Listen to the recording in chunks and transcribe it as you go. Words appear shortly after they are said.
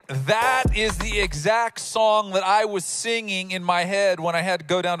That is the exact song that I was singing in my head when I had to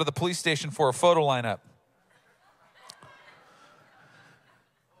go down to the police station for a photo lineup.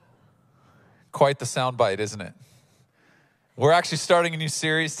 Quite the soundbite, isn't it? We're actually starting a new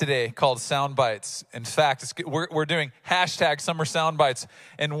series today called Soundbites. In fact, we're doing hashtag Summer Soundbites,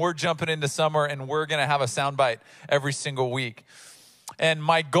 and we're jumping into summer, and we're going to have a soundbite every single week. And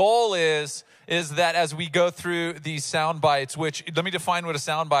my goal is that as we go through these sound bites, which, let me define what a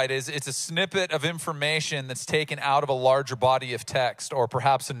sound bite is. It's a snippet of information that's taken out of a larger body of text, or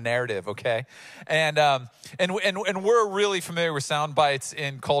perhaps a narrative, okay? And we're really familiar with sound bites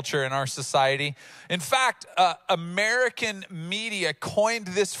in culture, in our society. In fact, American media coined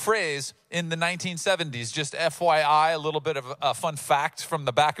this phrase in the 1970s. Just FYI, a little bit of a fun fact from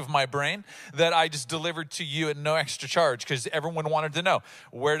the back of my brain that I just delivered to you at no extra charge, because everyone wanted to know,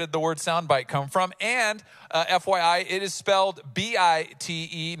 where did the word soundbite come from? And FYI, it is spelled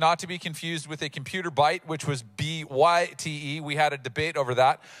B-I-T-E, not to be confused with a computer bite, which was B-Y-T-E. We had a debate over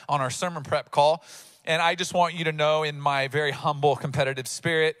that on our sermon prep call. And I just want you to know, in my very humble competitive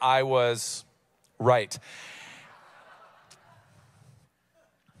spirit, I was right.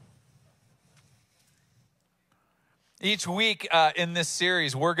 Each week in this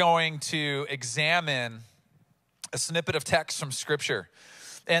series, we're going to examine a snippet of text from Scripture.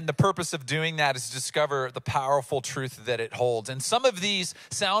 And the purpose of doing that is to discover the powerful truth that it holds. And some of these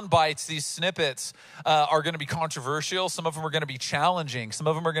sound bites, these snippets, are going to be controversial. Some of them are going to be challenging. Some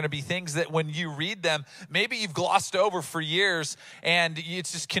of them are going to be things that when you read them, maybe you've glossed over for years and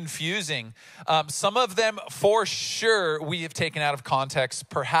it's just confusing. Some of them, for sure, we have taken out of context,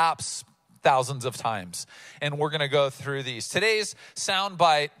 perhaps thousands of times. And we're going to go through these. Today's sound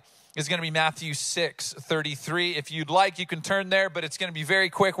bite is going to be Matthew 6:33. If you'd like, you can turn there, but it's going to be very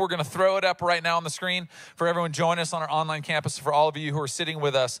quick. We're going to throw it up right now on the screen for everyone. Join us on our online campus. For all of you who are sitting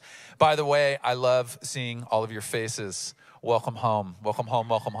with us, by the way, I love seeing all of your faces. Welcome home. Welcome home.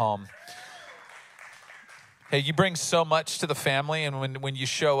 Welcome home. Hey, you bring so much to the family, and when you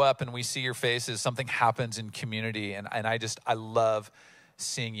show up and we see your faces, something happens in community, and I love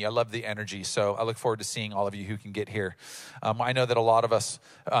seeing you. I love the energy. So I look forward to seeing all of you who can get here. I know that a lot of us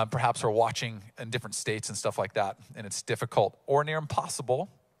perhaps are watching in different states and stuff like that, and it's difficult or near impossible.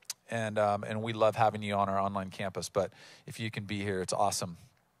 And we love having you on our online campus. But if you can be here, it's awesome.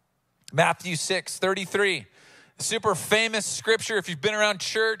 Matthew 6:33. Super famous scripture if you've been around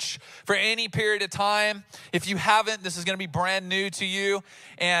church for any period of time. If you haven't, this is going to be brand new to you.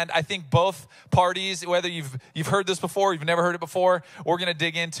 And I think both parties, whether you've heard this before, you've never heard it before, we're going to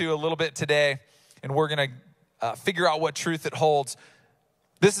dig into a little bit today, and we're going to figure out what truth it holds.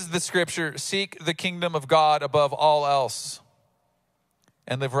 This is the scripture: seek the kingdom of God above all else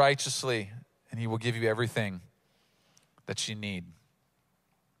and live righteously, and he will give you everything that you need.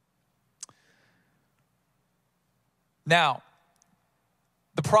 Now,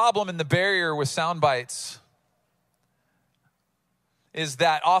 the problem and the barrier with sound bites is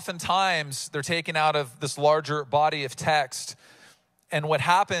that oftentimes they're taken out of this larger body of text, and what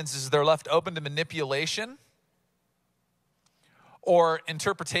happens is they're left open to manipulation or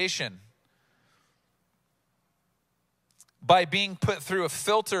interpretation by being put through a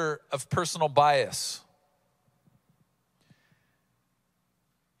filter of personal bias.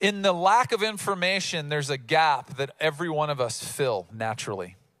 In the lack of information, there's a gap that every one of us fill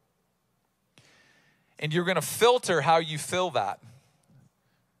naturally. And you're going to filter how you fill that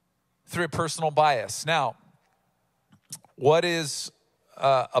through a personal bias. Now, what is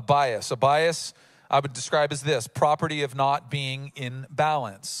a bias? A bias I would describe as this: property of not being in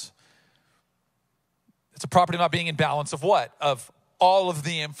balance. It's a property of not being in balance of what? Of all of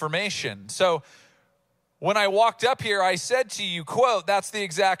the information. So when I walked up here, I said to you, quote, that's the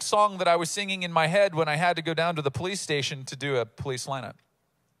exact song that I was singing in my head when I had to go down to the police station to do a police lineup.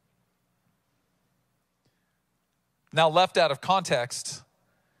 Now, left out of context,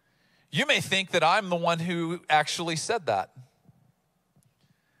 you may think that I'm the one who actually said that.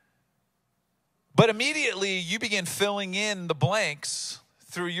 But immediately you begin filling in the blanks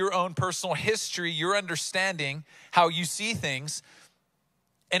through your own personal history, your understanding, how you see things.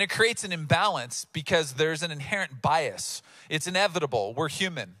 And it creates an imbalance because there's an inherent bias. It's inevitable. We're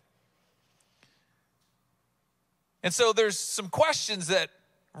human. And so there's some questions that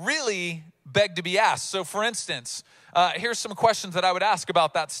really beg to be asked. So for instance, here's some questions that I would ask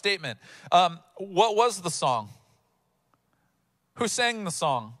about that statement. What was the song? Who sang the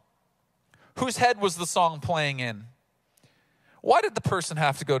song? Whose head was the song playing in? Why did the person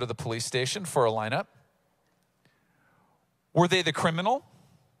have to go to the police station for a lineup? Were they the criminal?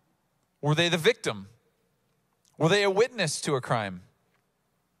 Were they the victim? Were they a witness to a crime?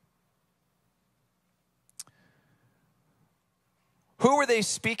 Who were they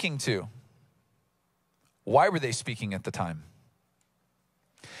speaking to? Why were they speaking at the time?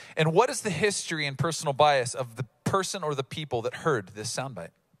 And what is the history and personal bias of the person or the people that heard this soundbite?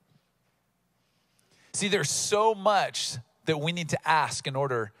 See, there's so much that we need to ask in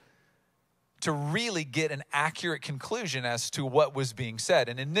order to really get an accurate conclusion as to what was being said.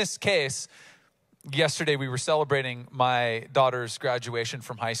 And in this case, yesterday we were celebrating my daughter's graduation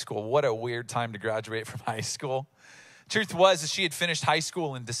from high school. What a weird time to graduate from high school. Truth was, she had finished high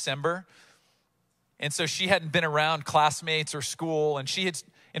school in December. And so she hadn't been around classmates or school. And she had,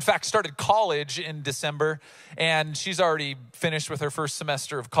 in fact, started college in December. And she's already finished with her first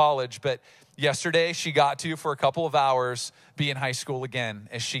semester of college. But yesterday she got to, for a couple of hours, be in high school again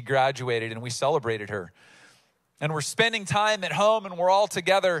as she graduated. And we celebrated her. And we're spending time at home and we're all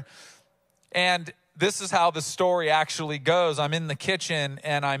together. And this is how the story actually goes. I'm in the kitchen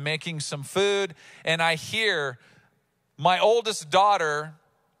and I'm making some food. And I hear my oldest daughter,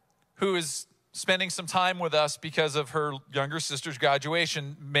 who is spending some time with us because of her younger sister's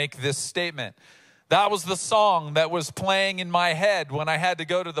graduation, make this statement. That was the song that was playing in my head when I had to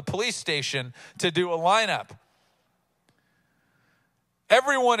go to the police station to do a lineup.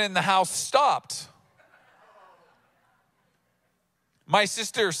 Everyone in the house stopped. My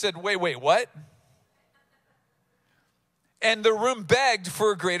sister said, wait, what? And the room begged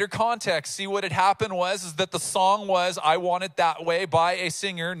for a greater context. See, what had happened was that the song was I Want It That Way by a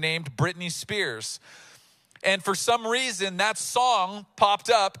singer named Britney Spears. And for some reason, that song popped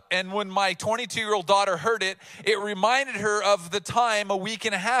up. And when my 22-year-old daughter heard it, it reminded her of the time a week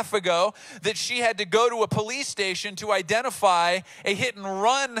and a half ago that she had to go to a police station to identify a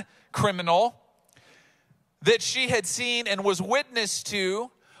hit-and-run criminal that she had seen and was witness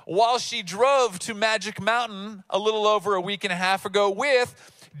to while she drove to Magic Mountain a little over a week and a half ago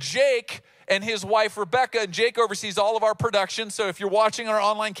with Jake and his wife, Rebecca. And Jake oversees all of our production. So if you're watching our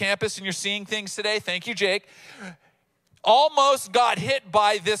online campus and you're seeing things today, thank you, Jake. Almost got hit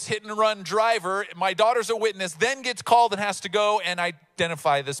by this hit-and-run driver. My daughter's a witness, then gets called and has to go and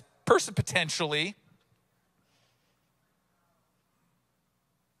identify this person potentially.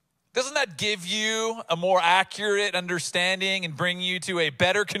 Doesn't that give you a more accurate understanding and bring you to a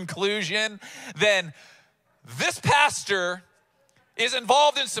better conclusion than this pastor is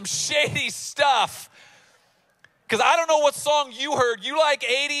involved in some shady stuff? Because I don't know what song you heard. You like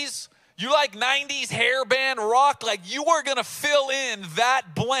 80s? You like 90s hair band rock? Like, you are going to fill in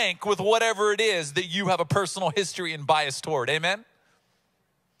that blank with whatever it is that you have a personal history and bias toward. Amen?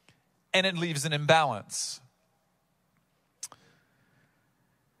 And it leaves an imbalance.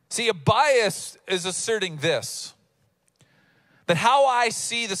 See, a bias is asserting this, that how I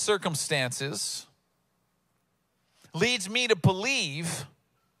see the circumstances leads me to believe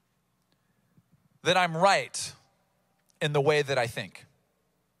that I'm right in the way that I think.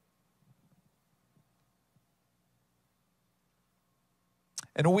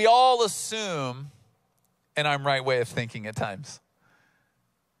 And we all assume an I'm right way of thinking at times.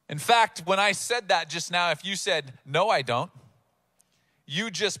 In fact, when I said that just now, if you said, no, I don't, you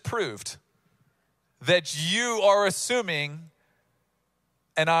just proved that you are assuming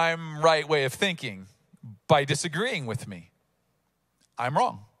an I'm right way of thinking by disagreeing with me. I'm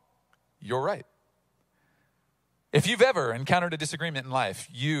wrong. You're right. If you've ever encountered a disagreement in life,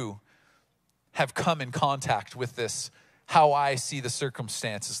 you have come in contact with this, how I see the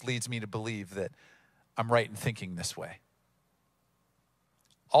circumstances leads me to believe that I'm right in thinking this way.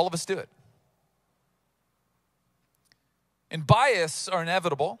 All of us do it. And bias are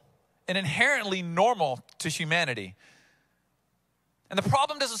inevitable and inherently normal to humanity. And the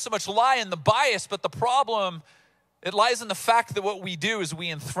problem doesn't so much lie in the bias, but the problem, it lies in the fact that what we do is we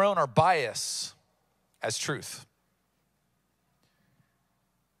enthrone our bias as truth.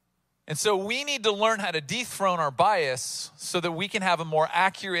 And so we need to learn how to dethrone our bias so that we can have a more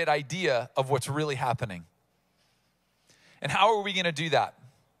accurate idea of what's really happening. And how are we going to do that?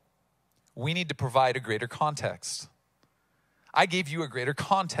 We need to provide a greater context. I gave you a greater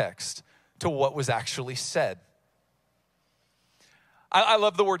context to what was actually said. I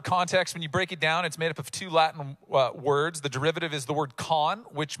love the word context. When you break it down, it's made up of two Latin words. The derivative is the word con,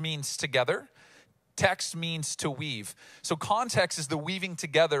 which means together. Text means to weave. So context is the weaving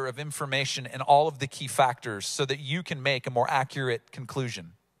together of information and all of the key factors so that you can make a more accurate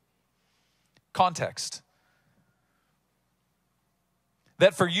conclusion. Context.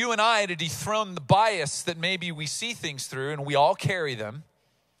 That for you and I to dethrone the bias that maybe we see things through, and we all carry them,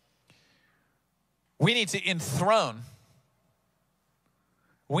 we need to enthrone.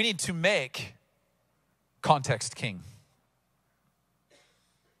 We need to make context king.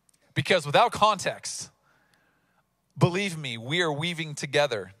 Because without context, Believe me, we are weaving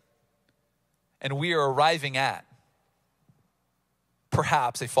together and we are arriving at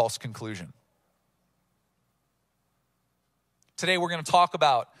perhaps a false conclusion. Today we're going to talk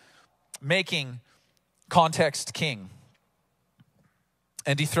about making context king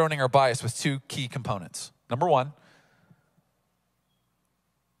and dethroning our bias with two key components. Number one,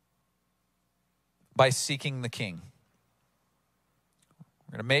 by seeking the king.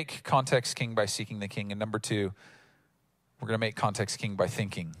 We're going to make context king by seeking the king. And number two, we're going to make context king by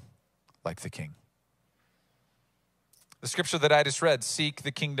thinking like the king. The scripture that I just read, seek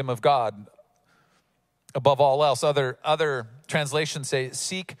the kingdom of God above all else. Other translations say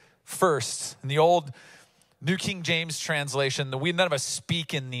seek first. In the old New King James translation, none of us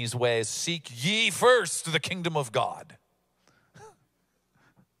speak in these ways. Seek ye first the kingdom of God.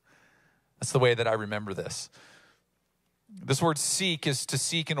 That's the way that I remember this. This word seek is to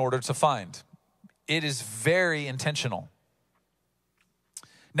seek in order to find. It is very intentional.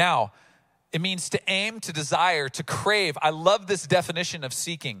 Now, it means to aim, to desire, to crave. I love this definition of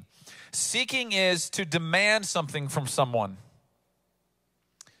seeking. Seeking is to demand something from someone.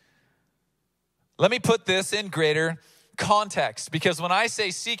 Let me put this in greater context, because when I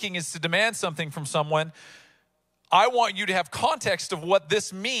say seeking is to demand something from someone, I want you to have context of what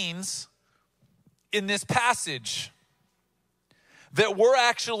this means in this passage. That we're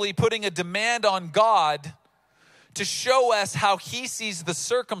actually putting a demand on God to show us how he sees the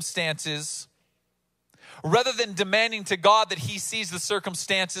circumstances, rather than demanding to God that he sees the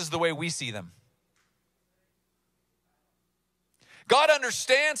circumstances the way we see them. God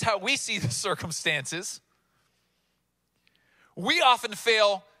understands how we see the circumstances. We often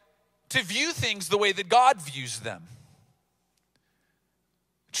fail to view things the way that God views them.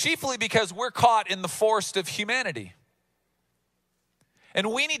 Chiefly because we're caught in the forest of humanity.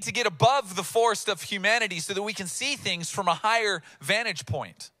 And we need to get above the forest of humanity so that we can see things from a higher vantage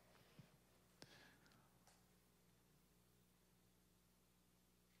point.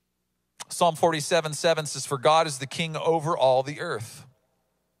 Psalm 47:7 says, for God is the king over all the earth.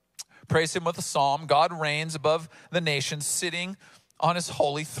 Praise him with a psalm. God reigns above the nations, sitting on his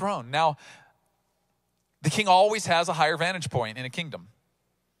holy throne. Now, the king always has a higher vantage point in a kingdom.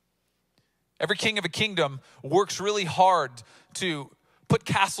 Every king of a kingdom works really hard to put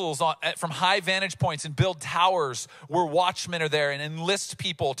castles on from high vantage points and build towers where watchmen are there and enlist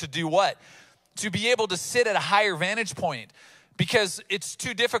people to do what? To be able to sit at a higher vantage point, because it's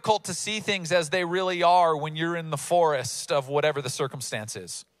too difficult to see things as they really are when you're in the forest of whatever the circumstance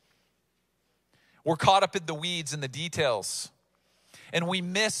is. We're caught up in the weeds and the details, and we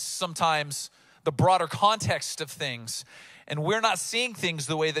miss sometimes the broader context of things, and we're not seeing things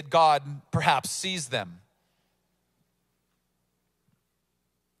the way that God perhaps sees them.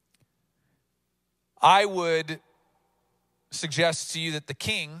 I would suggest to you that the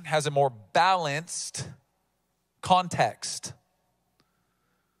king has a more balanced context,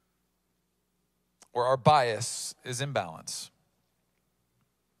 where our bias is imbalance.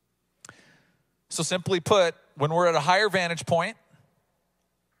 So simply put, when we're at a higher vantage point,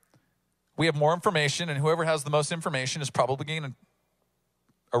 we have more information, and whoever has the most information is probably going to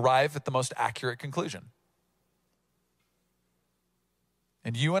arrive at the most accurate conclusion.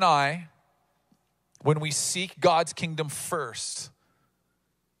 And you and I, when we seek God's kingdom first,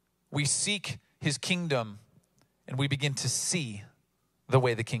 we seek his kingdom and we begin to see the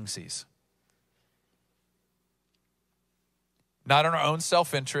way the king sees. Not in our own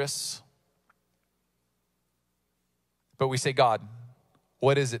self-interests, but we say, God,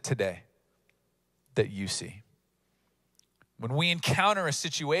 what is it today that you see? When we encounter a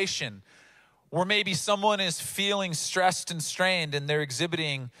situation where maybe someone is feeling stressed and strained and they're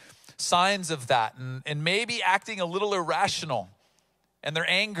exhibiting signs of that and maybe acting a little irrational and they're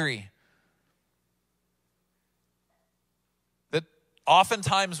angry, that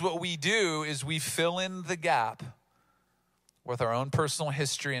oftentimes what we do is we fill in the gap with our own personal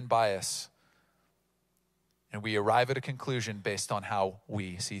history and bias, and we arrive at a conclusion based on how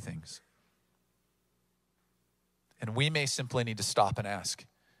we see things. And we may simply need to stop and ask,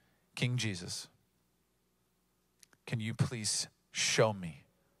 King Jesus, can you please show me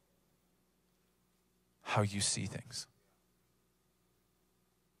how you see things?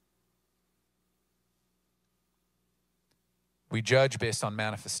 We judge based on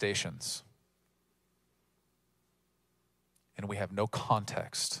manifestations, and we have no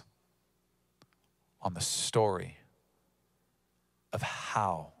context on the story of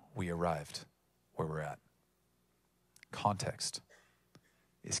how we arrived where we're at. Context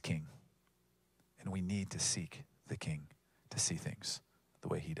is king, and we need to seek the king to see things the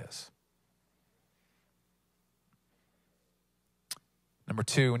way he does. Number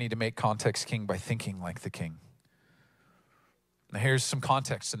two, we need to make context king by thinking like the king. Now here's some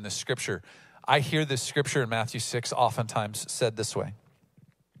context in this scripture. I hear this scripture in Matthew 6 oftentimes said this way.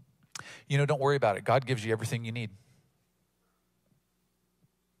 Don't worry about it. God gives you everything you need.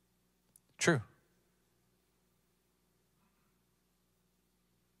 True.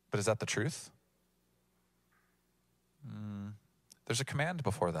 But is that the truth? There's a command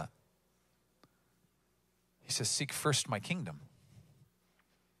before that. He says, seek first my kingdom.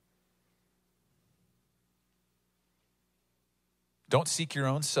 Don't seek your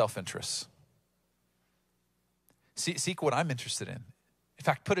own self-interests. Seek what I'm interested in. In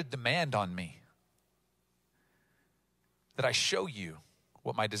fact, put a demand on me that I show you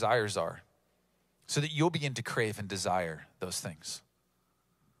what my desires are so that you'll begin to crave and desire those things.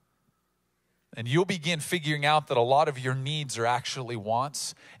 And you'll begin figuring out that a lot of your needs are actually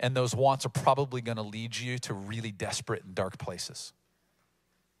wants, and those wants are probably going to lead you to really desperate and dark places.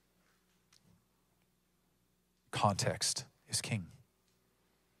 Context is king.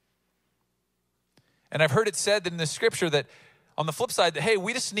 And I've heard it said in this scripture that on the flip side that, hey,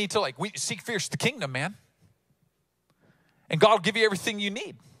 we just need to we seek first the kingdom, man. And God will give you everything you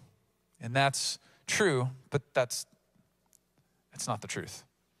need. And that's true, but that's not the truth.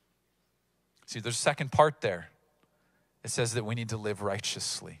 See, there's a second part there. It says that we need to live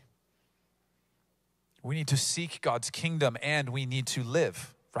righteously. We need to seek God's kingdom and we need to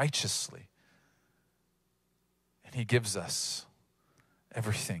live righteously. And he gives us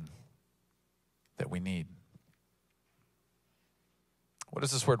everything that we need. What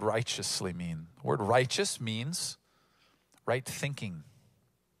does this word righteously mean? The word righteous means right thinking.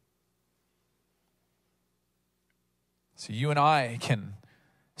 So you and I can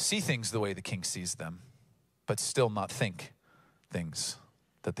see things the way the king sees them, but still not think things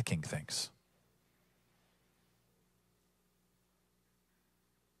that the king thinks.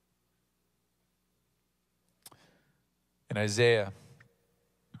 In Isaiah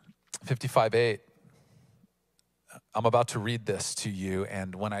 55:8, I'm about to read this to you,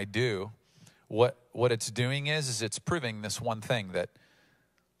 and when I do, what it's doing is it's proving this one thing, that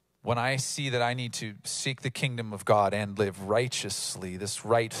when I see that I need to seek the kingdom of God and live righteously, this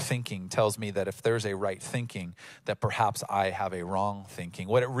right thinking tells me that if there's a right thinking, that perhaps I have a wrong thinking.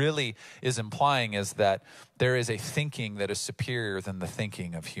 What it really is implying is that there is a thinking that is superior than the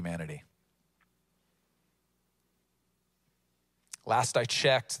thinking of humanity. Last I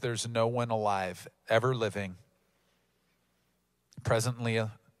checked, there's no one alive, ever living, presently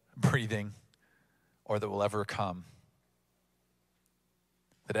breathing, or that will ever come,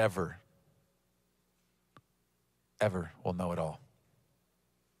 that ever will know it all.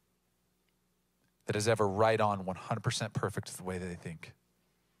 That is ever right on 100% perfect the way that they think.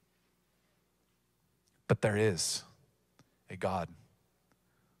 But there is a God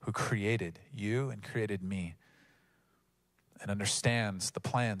who created you and created me and understands the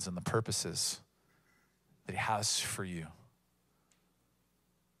plans and the purposes that he has for you.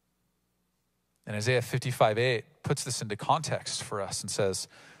 And Isaiah 55:8 puts this into context for us and says,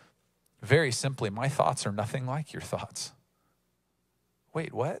 very simply, my thoughts are nothing like your thoughts.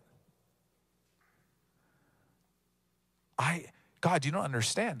 Wait, what? God, you don't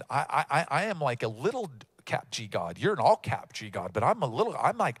understand. I am like a little cap G God. You're an all cap G God, but I'm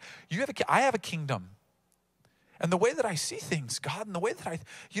like, I have a kingdom. And the way that I see things, God, and the way that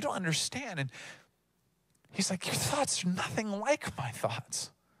you don't understand. And he's like, your thoughts are nothing like my thoughts.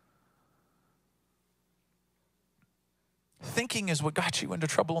 Thinking is what got you into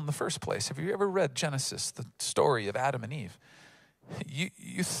trouble in the first place. Have you ever read Genesis, the story of Adam and Eve?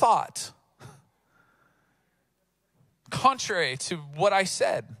 You thought contrary to what I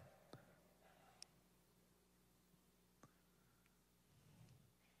said.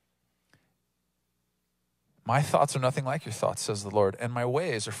 My thoughts are nothing like your thoughts, says the Lord, and my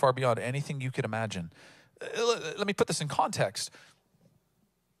ways are far beyond anything you could imagine. Let me put this in context.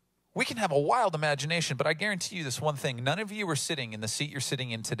 We can have a wild imagination, but I guarantee you this one thing. None of you are sitting in the seat you're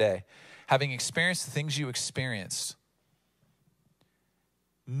sitting in today, having experienced the things you experienced.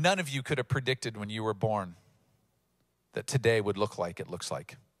 None of you could have predicted when you were born that today would look like it looks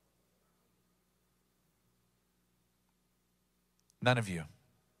like. None of you.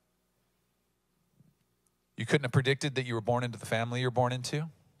 You couldn't have predicted that you were born into the family you're born into.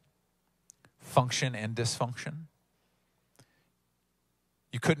 Function and dysfunction.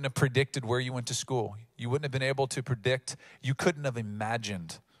 You couldn't have predicted where you went to school. You wouldn't have been able to predict. You couldn't have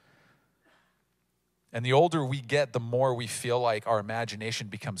imagined. And the older we get, the more we feel like our imagination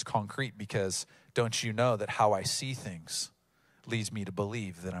becomes concrete, because don't you know that how I see things leads me to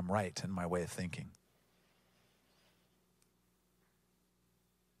believe that I'm right in my way of thinking.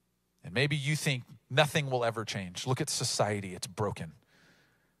 And maybe you think nothing will ever change. Look at society, it's broken.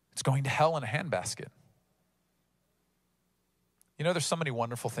 It's going to hell in a handbasket. You know, there's so many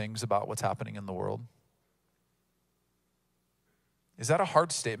wonderful things about what's happening in the world. Is that a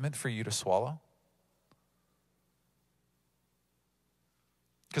hard statement for you to swallow?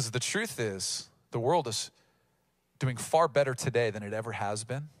 Because the truth is, the world is doing far better today than it ever has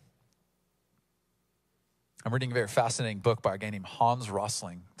been. I'm reading a very fascinating book by a guy named Hans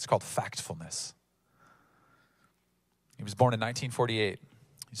Rosling. It's called Factfulness. He was born in 1948.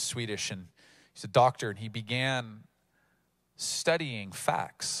 He's Swedish, and he's a doctor, and he began studying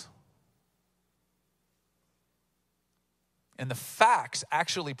facts. And the facts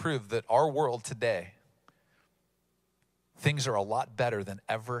actually prove that our world today, things are a lot better than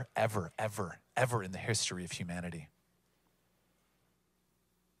ever in the history of humanity.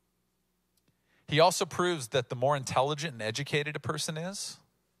 He also proves that the more intelligent and educated a person is,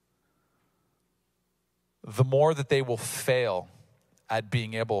 the more that they will fail at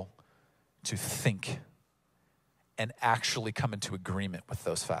being able to think and actually come into agreement with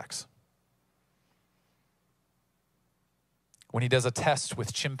those facts. When he does a test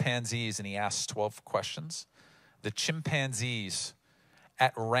with chimpanzees and he asks 12 questions, the chimpanzees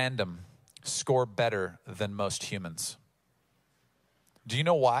at random score better than most humans. Do you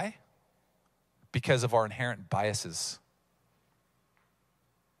know why? Because of our inherent biases.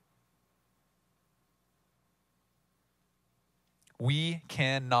 We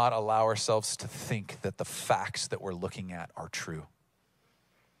cannot allow ourselves to think that the facts that we're looking at are true.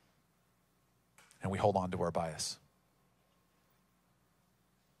 And we hold on to our bias.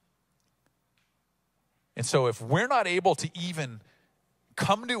 And so if we're not able to even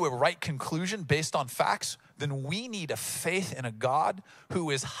come to a right conclusion based on facts, then we need a faith in a God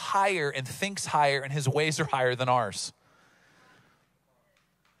who is higher and thinks higher, and his ways are higher than ours.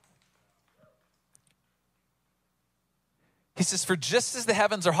 He says, for just as the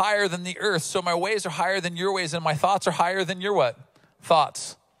heavens are higher than the earth, so my ways are higher than your ways, and my thoughts are higher than your what?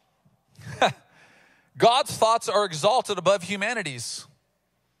 Thoughts. God's thoughts are exalted above humanity's.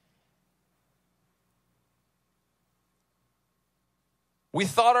 We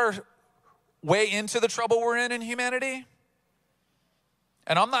thought our way into the trouble we're in humanity.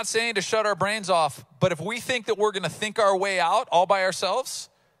 And I'm not saying to shut our brains off, but if we think that we're going to think our way out all by ourselves,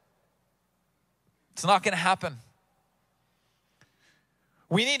 it's not going to happen.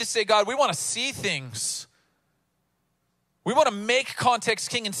 We need to say, God, we want to see things. We want to make context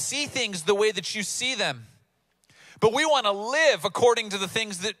king and see things the way that you see them. But we want to live according to the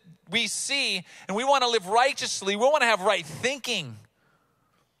things that we see, and we want to live righteously. We want to have right thinking.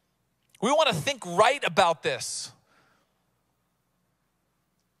 We want to think right about this.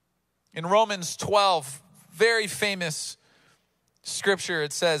 In Romans 12, very famous scripture,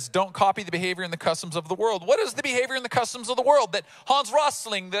 it says, don't copy the behavior and the customs of the world. What is the behavior and the customs of the world that Hans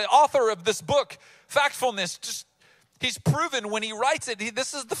Rosling, the author of this book, Factfulness, he's proven when he writes it,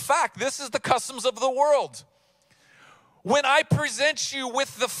 this is the fact, this is the customs of the world. When I present you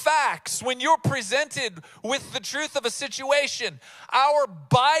with the facts, when you're presented with the truth of a situation, our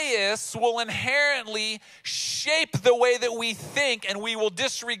bias will inherently shape the way that we think, and we will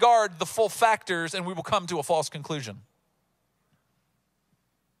disregard the full factors, and we will come to a false conclusion.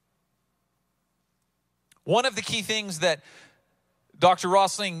 One of the key things that Dr.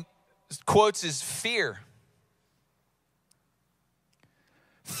 Rosling quotes is fear.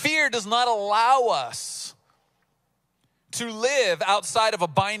 Fear does not allow us to live outside of a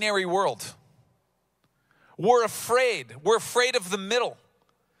binary world. We're afraid. We're afraid of the middle.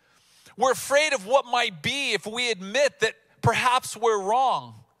 We're afraid of what might be if we admit that perhaps we're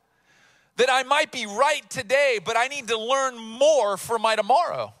wrong. That I might be right today, but I need to learn more for my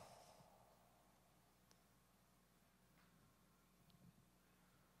tomorrow.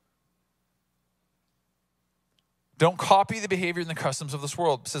 Don't copy the behavior and the customs of this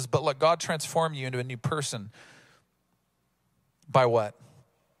world. It says, but let God transform you into a new person. By what?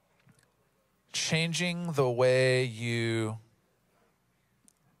 Changing the way you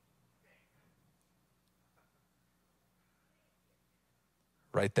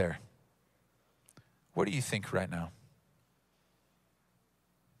right there. What do you think right now?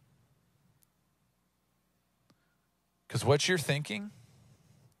 Because what you're thinking,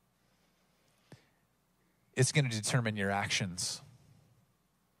 it's going to determine your actions.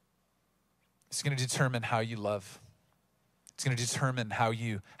 It's going to determine how you love. It's going to determine how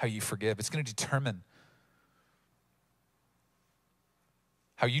you forgive. It's going to determine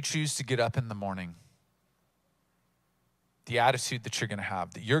how you choose to get up in the morning. The attitude that you're going to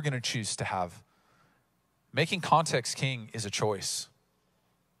have, that you're going to choose to have. Making context king is a choice.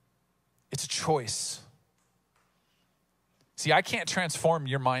 It's a choice. See, I can't transform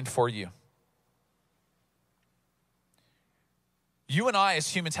your mind for you. You and I as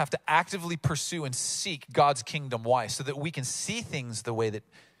humans have to actively pursue and seek God's kingdom. Why? So that we can see things the way that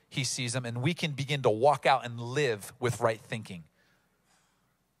he sees them and we can begin to walk out and live with right thinking.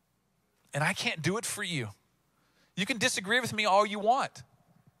 And I can't do it for you. You can disagree with me all you want.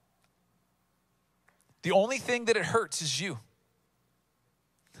 The only thing that it hurts is you.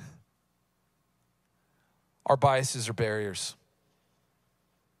 Our biases are barriers.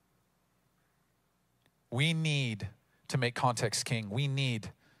 We need to make context king. We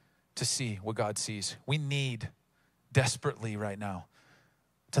need to see what God sees. We need desperately right now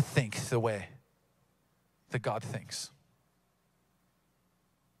to think the way that God thinks.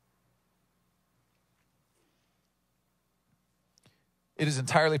 It is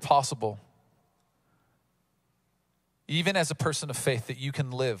entirely possible, even as a person of faith, that you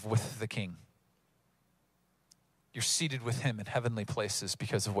can live with the King. You're seated with him in heavenly places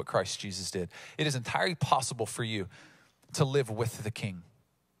because of what Christ Jesus did. It is entirely possible for you to live with the King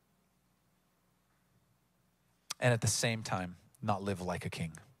and at the same time not live like a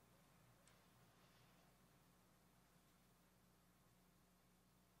king.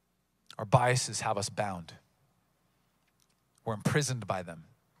 Our biases have us bound. We're imprisoned by them.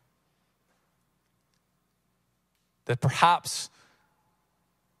 That perhaps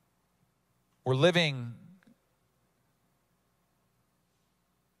we're living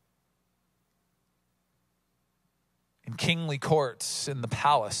in kingly courts in the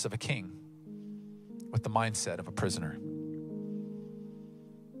palace of a king with the mindset of a prisoner.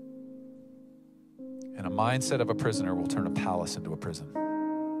 And a mindset of a prisoner will turn a palace into a prison.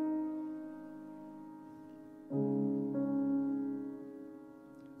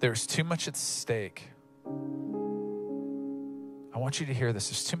 There's too much at stake. I want you to hear this.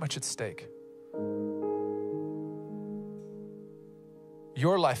 There's too much at stake.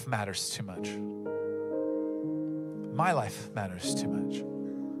 Your life matters too much. My life matters too much.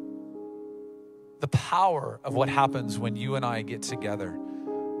 The power of what happens when you and I get together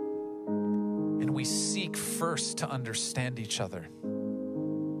and we seek first to understand each other.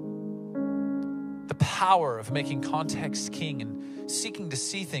 The power of making context king and seeking to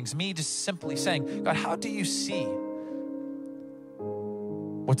see things. Me just simply saying, God, how do you see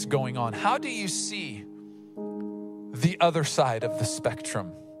what's going on? How do you see the other side of the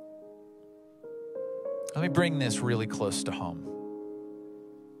spectrum? Let me bring this really close to home.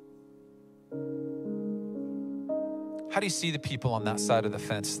 How do you see the people on that side of the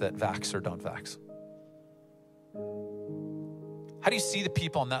fence that vax or don't vax? How do you see the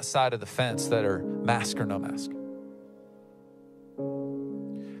people on that side of the fence that are mask or no mask?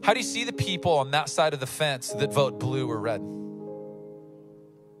 How do you see the people on that side of the fence that vote blue or red?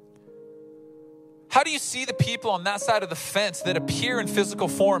 How do you see the people on that side of the fence that appear in physical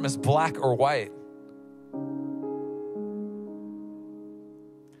form as black or white?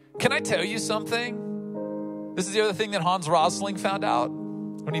 Can I tell you something? This is the other thing that Hans Rosling found out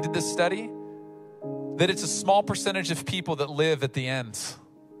when he did this study. That it's a small percentage of people that live at the ends.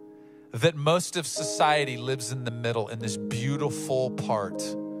 That most of society lives in the middle, in this beautiful part.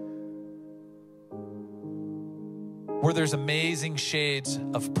 Where there's amazing shades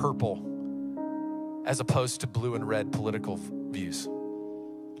of purple as opposed to blue and red political views.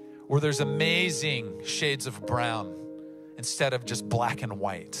 Where there's amazing shades of brown instead of just black and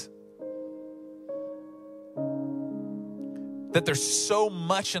white. That there's so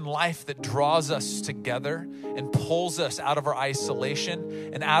much in life that draws us together and pulls us out of our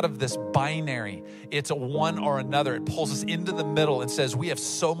isolation and out of this binary. It's a one or another. It pulls us into the middle and says we have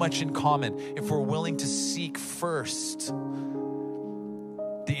so much in common if we're willing to seek first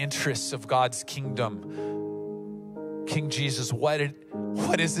the interests of God's kingdom. King Jesus, what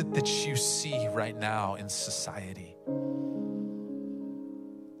is it that you see right now in society?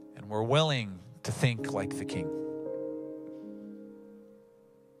 And we're willing to think like the King.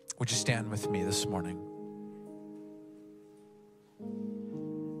 Would you stand with me this morning?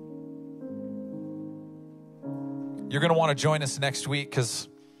 You're going to want to join us next week because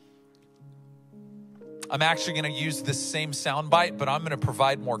I'm actually going to use this same soundbite, but I'm going to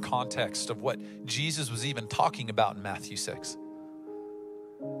provide more context of what Jesus was even talking about in Matthew 6.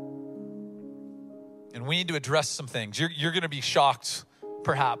 And we need to address some things. You're going to be shocked,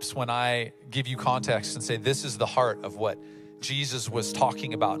 perhaps, when I give you context and say this is the heart of what Jesus was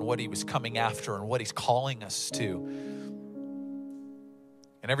talking about and what he was coming after and what he's calling us to.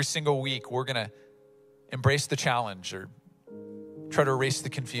 And every single week, we're going to embrace the challenge or try to erase the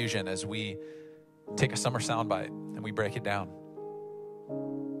confusion as we take a summer soundbite and we break it down.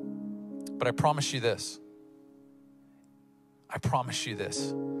 But I promise you this. I promise you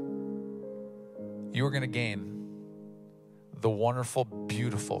this. You are going to gain the wonderful,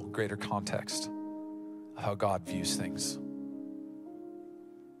 beautiful, greater context of how God views things.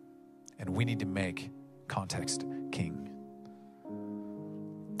 And we need to make context king.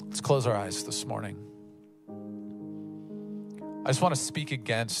 Let's close our eyes this morning. I just want to speak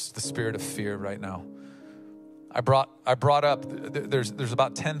against the spirit of fear right now. I brought up, there's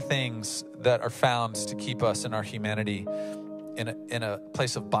about 10 things that are found to keep us in our humanity in a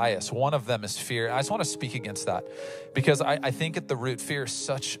place of bias. One of them is fear. I just want to speak against that because I think at the root, fear is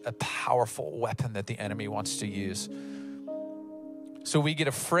such a powerful weapon that the enemy wants to use. So we get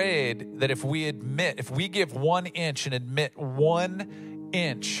afraid that if we give 1 inch and admit 1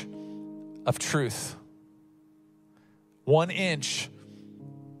 inch of truth, 1 inch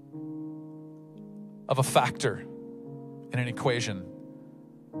of a factor in an equation,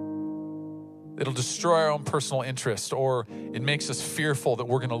 it'll destroy our own personal interest, or it makes us fearful that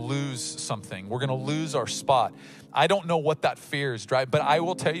we're going to lose something. We're going to lose our spot. I don't know what that fear is driving, but I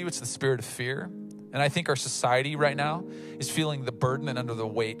will tell you it's the spirit of fear. And I think our society right now is feeling the burden and under the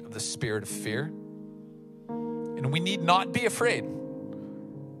weight of the spirit of fear. And we need not be afraid.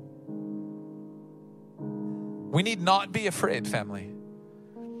 We need not be afraid, family.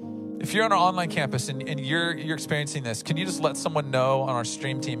 If you're on our online campus and you're experiencing this, can you just let someone know on our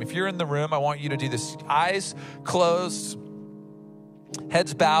stream team? If you're in the room, I want you to do this. Eyes closed,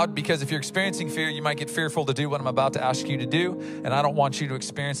 heads bowed, because if you're experiencing fear, you might get fearful to do what I'm about to ask you to do, and I don't want you to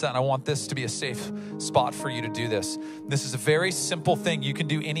experience that, and I want this to be a safe spot for you to do this. This is a very simple thing. You can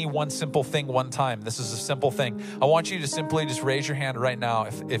do any one simple thing one time. This is a simple thing. I want you to simply just raise your hand right now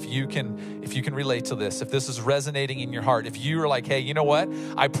if you can relate to this, if this is resonating in your heart, if you are like, hey, you know what?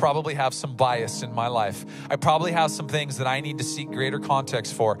 I probably have some bias in my life. I probably have some things that I need to seek greater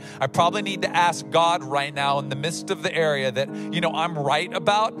context for. I probably need to ask God right now in the midst of the area that, I'm right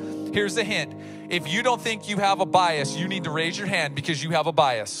about. Here's a hint. If you don't think you have a bias, you need to raise your hand because you have a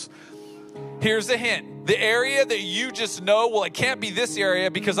bias. Here's a hint. The area that you just know, well, it can't be this area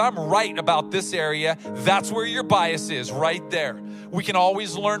because I'm right about this area. That's where your bias is, right there. We can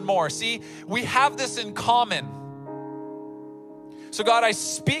always learn more. See, we have this in common. So God, I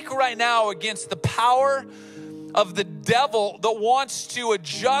speak right now against the power of the devil that wants to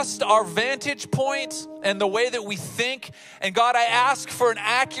adjust our vantage point and the way that we think. And God, I ask for an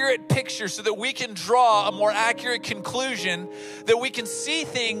accurate picture so that we can draw a more accurate conclusion, that we can see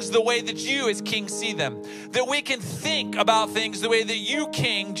things the way that you as King see them, that we can think about things the way that you,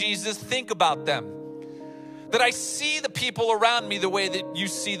 King Jesus, think about them. That I see the people around me the way that you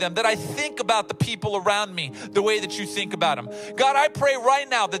see them. That I think about the people around me the way that you think about them. God, I pray right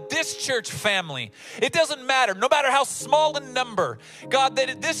now that this church family, it doesn't matter, no matter how small in number, God,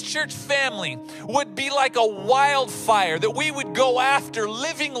 that this church family would be like a wildfire, that we would go after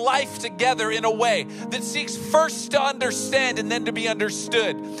living life together in a way that seeks first to understand and then to be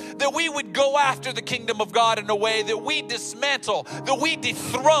understood. That we would go after the kingdom of God in a way that we dismantle, that we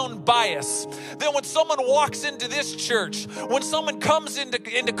dethrone bias. That when someone walks into this church, when someone comes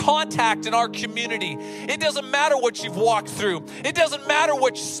into contact in our community, it doesn't matter what you've walked through. It doesn't matter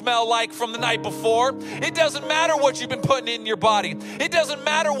what you smell like from the night before. It doesn't matter what you've been putting in your body. It doesn't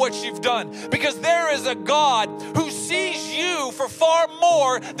matter what you've done, because there is a God who sees you for far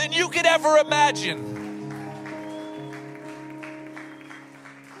more than you could ever imagine.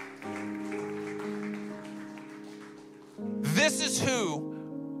 This is who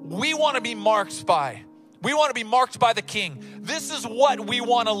we want to be marked by. We want to be marked by the King. This is what we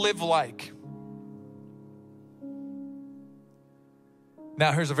want to live like.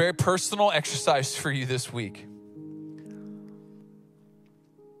 Now, here's a very personal exercise for you this week.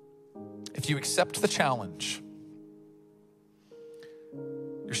 If you accept the challenge,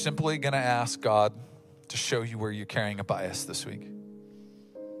 you're simply going to ask God to show you where you're carrying a bias this week.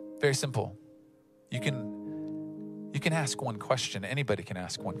 Very simple. You can ask one question. Anybody can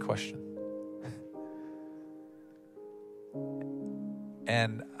ask one question.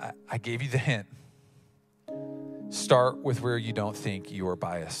 And I gave you the hint. Start with where you don't think you are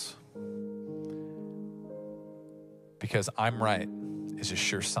biased. Because I'm right is a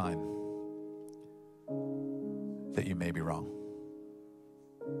sure sign that you may be wrong.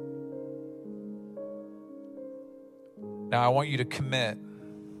 Now I want you to commit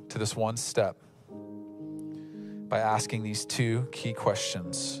to this one step by asking these 2 key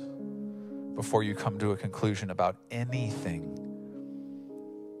questions before you come to a conclusion about anything.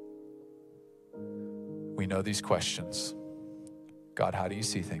 We know these questions. God, how do you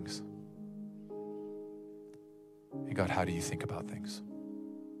see things? And God, how do you think about things?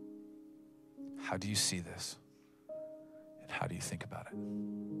 How do you see this? And how do you think about it?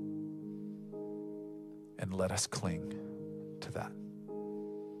 And let us cling to that.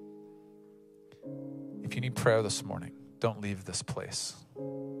 If you need prayer this morning, don't leave this place.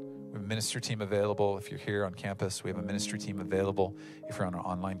 We have a ministry team available. If you're here on campus, we have a ministry team available. If you're on our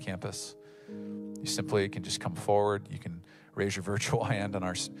online campus, you simply can just come forward. You can raise your virtual hand on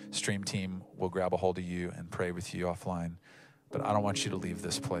our stream team. We'll grab a hold of you and pray with you offline. But I don't want you to leave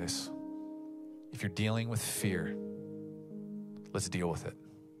this place. If you're dealing with fear, let's deal with it.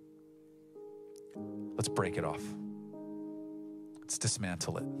 Let's break it off. Let's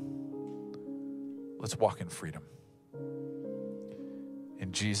dismantle it. Let's walk in freedom.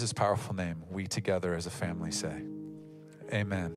 In Jesus' powerful name, we together as a family say, amen.